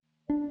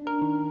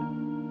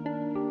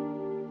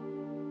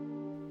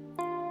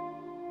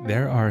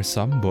There are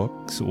some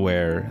books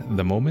where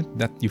the moment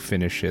that you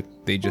finish it,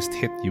 they just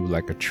hit you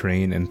like a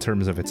train in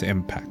terms of its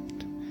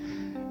impact.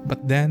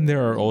 But then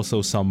there are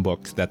also some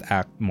books that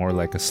act more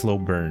like a slow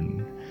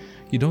burn.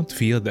 You don't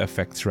feel the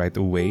effects right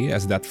away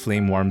as that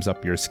flame warms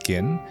up your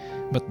skin,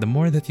 but the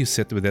more that you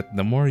sit with it,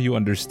 the more you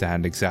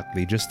understand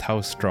exactly just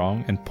how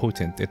strong and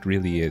potent it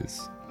really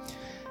is.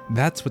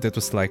 That's what it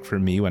was like for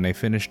me when I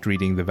finished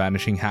reading The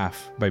Vanishing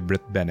Half by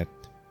Britt Bennett.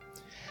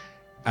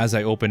 As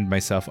I opened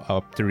myself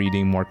up to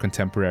reading more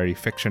contemporary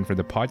fiction for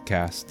the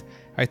podcast,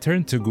 I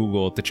turned to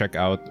Google to check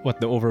out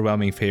what the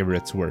overwhelming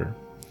favorites were.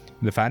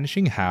 The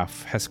Vanishing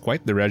Half has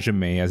quite the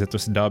resume as it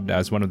was dubbed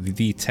as one of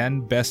the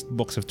 10 best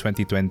books of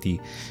 2020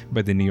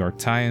 by the New York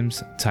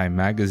Times, Time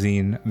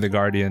Magazine, The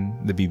Guardian,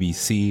 the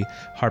BBC,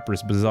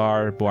 Harper's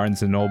Bazaar,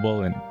 Barnes &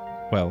 Noble, and,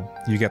 well,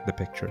 you get the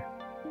picture.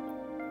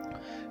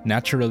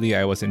 Naturally,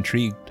 I was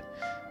intrigued.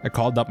 I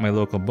called up my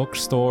local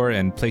bookstore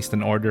and placed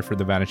an order for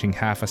The Vanishing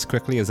Half as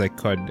quickly as I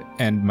could,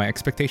 and my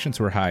expectations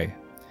were high.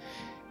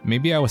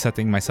 Maybe I was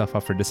setting myself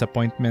up for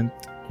disappointment,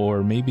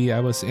 or maybe I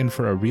was in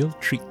for a real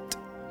treat.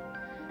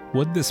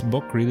 Would this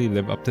book really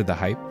live up to the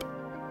hype?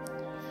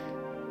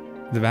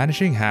 The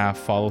Vanishing Half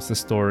follows the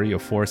story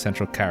of 4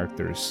 central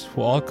characters,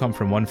 who all come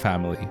from one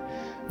family.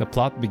 The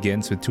plot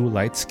begins with 2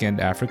 light-skinned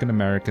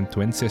African-American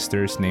twin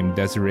sisters named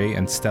Desiree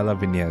and Stella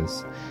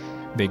Viñez.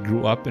 They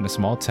grew up in a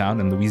small town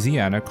in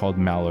Louisiana called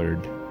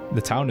Mallard.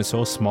 The town is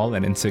so small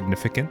and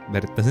insignificant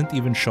that it doesn't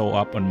even show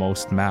up on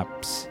most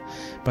maps.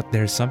 But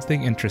there's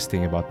something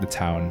interesting about the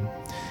town.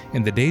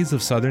 In the days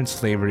of Southern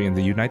slavery in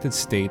the United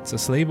States, a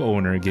slave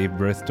owner gave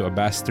birth to a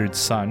bastard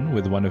son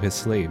with one of his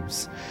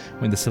slaves.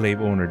 When the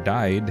slave owner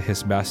died,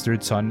 his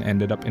bastard son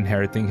ended up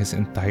inheriting his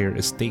entire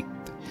estate.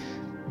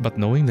 But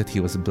knowing that he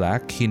was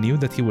black, he knew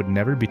that he would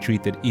never be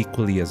treated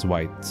equally as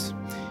whites,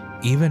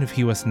 even if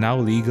he was now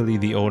legally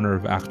the owner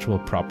of actual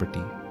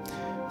property.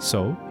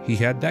 So, he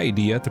had the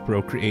idea to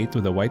procreate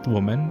with a white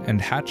woman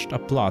and hatched a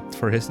plot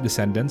for his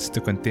descendants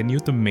to continue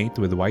to mate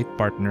with white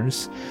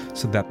partners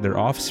so that their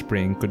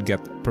offspring could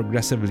get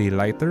progressively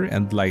lighter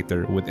and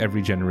lighter with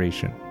every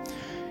generation.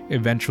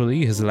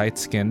 Eventually, his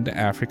light-skinned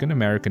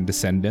African-American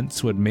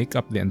descendants would make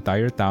up the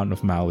entire town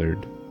of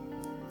Mallard.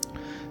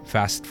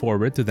 Fast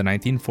forward to the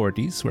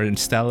 1940s, wherein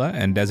Stella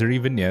and Desiree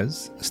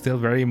Viñez, still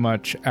very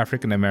much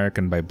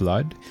African-American by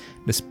blood,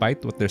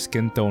 despite what their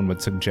skin tone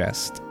would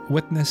suggest,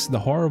 witnessed the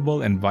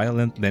horrible and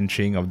violent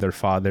lynching of their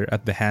father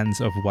at the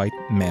hands of white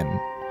men.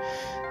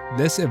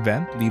 This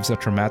event leaves a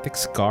traumatic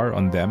scar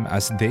on them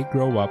as they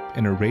grow up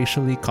in a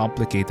racially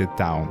complicated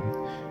town.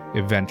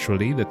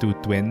 Eventually, the 2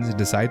 twins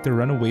decide to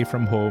run away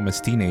from home as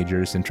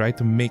teenagers and try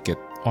to make it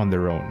on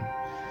their own,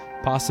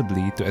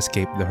 possibly to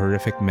escape the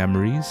horrific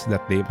memories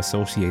that they've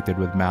associated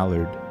with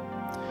Mallard.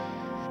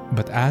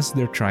 But as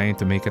they're trying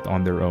to make it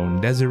on their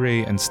own,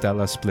 Desiree and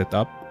Stella split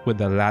up, with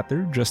the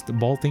latter just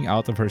bolting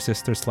out of her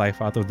sister's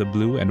life out of the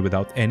blue and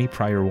without any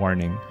prior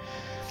warning.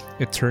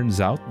 It turns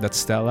out that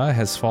Stella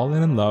has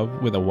fallen in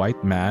love with a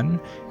white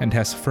man and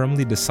has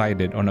firmly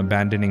decided on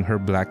abandoning her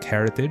black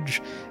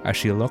heritage as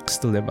she looks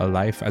to live a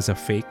life as a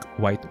fake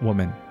white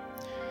woman.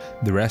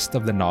 The rest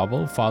of the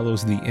novel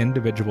follows the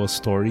individual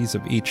stories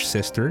of each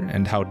sister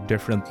and how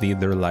differently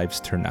their lives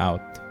turn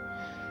out.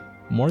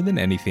 More than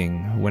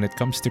anything, when it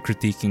comes to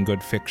critiquing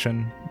good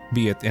fiction,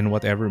 be it in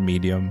whatever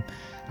medium,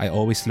 I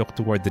always look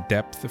toward the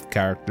depth of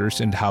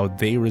characters and how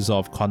they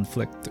resolve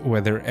conflict,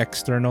 whether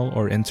external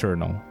or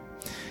internal.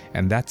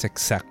 And that's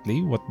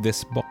exactly what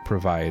this book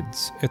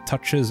provides. It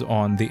touches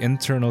on the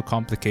internal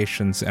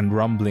complications and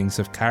rumblings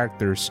of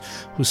characters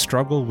who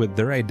struggle with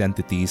their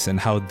identities and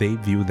how they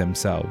view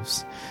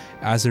themselves.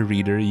 As a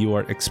reader, you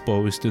are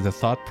exposed to the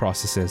thought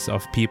processes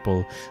of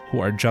people who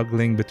are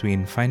juggling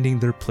between finding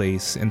their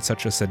place in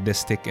such a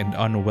sadistic and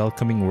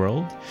unwelcoming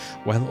world,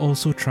 while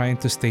also trying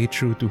to stay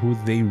true to who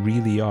they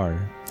really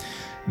are.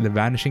 The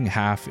Vanishing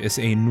Half is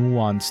a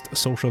nuanced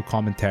social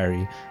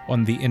commentary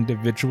on the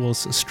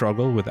individual's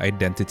struggle with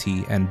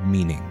identity and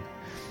meaning.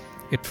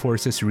 It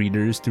forces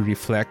readers to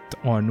reflect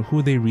on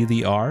who they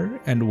really are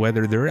and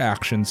whether their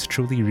actions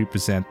truly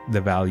represent the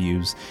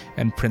values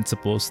and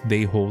principles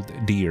they hold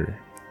dear.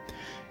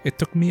 It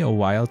took me a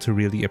while to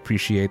really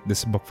appreciate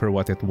this book for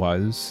what it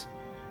was.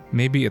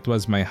 Maybe it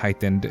was my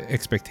heightened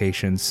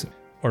expectations,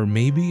 or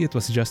maybe it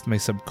was just my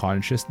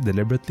subconscious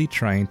deliberately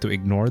trying to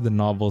ignore the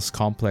novel's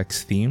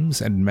complex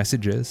themes and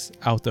messages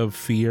out of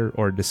fear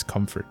or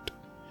discomfort.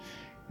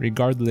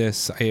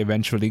 Regardless, I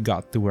eventually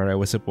got to where I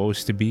was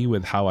supposed to be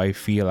with how I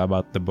feel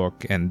about the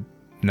book, and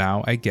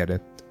now I get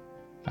it.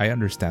 I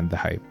understand the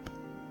hype.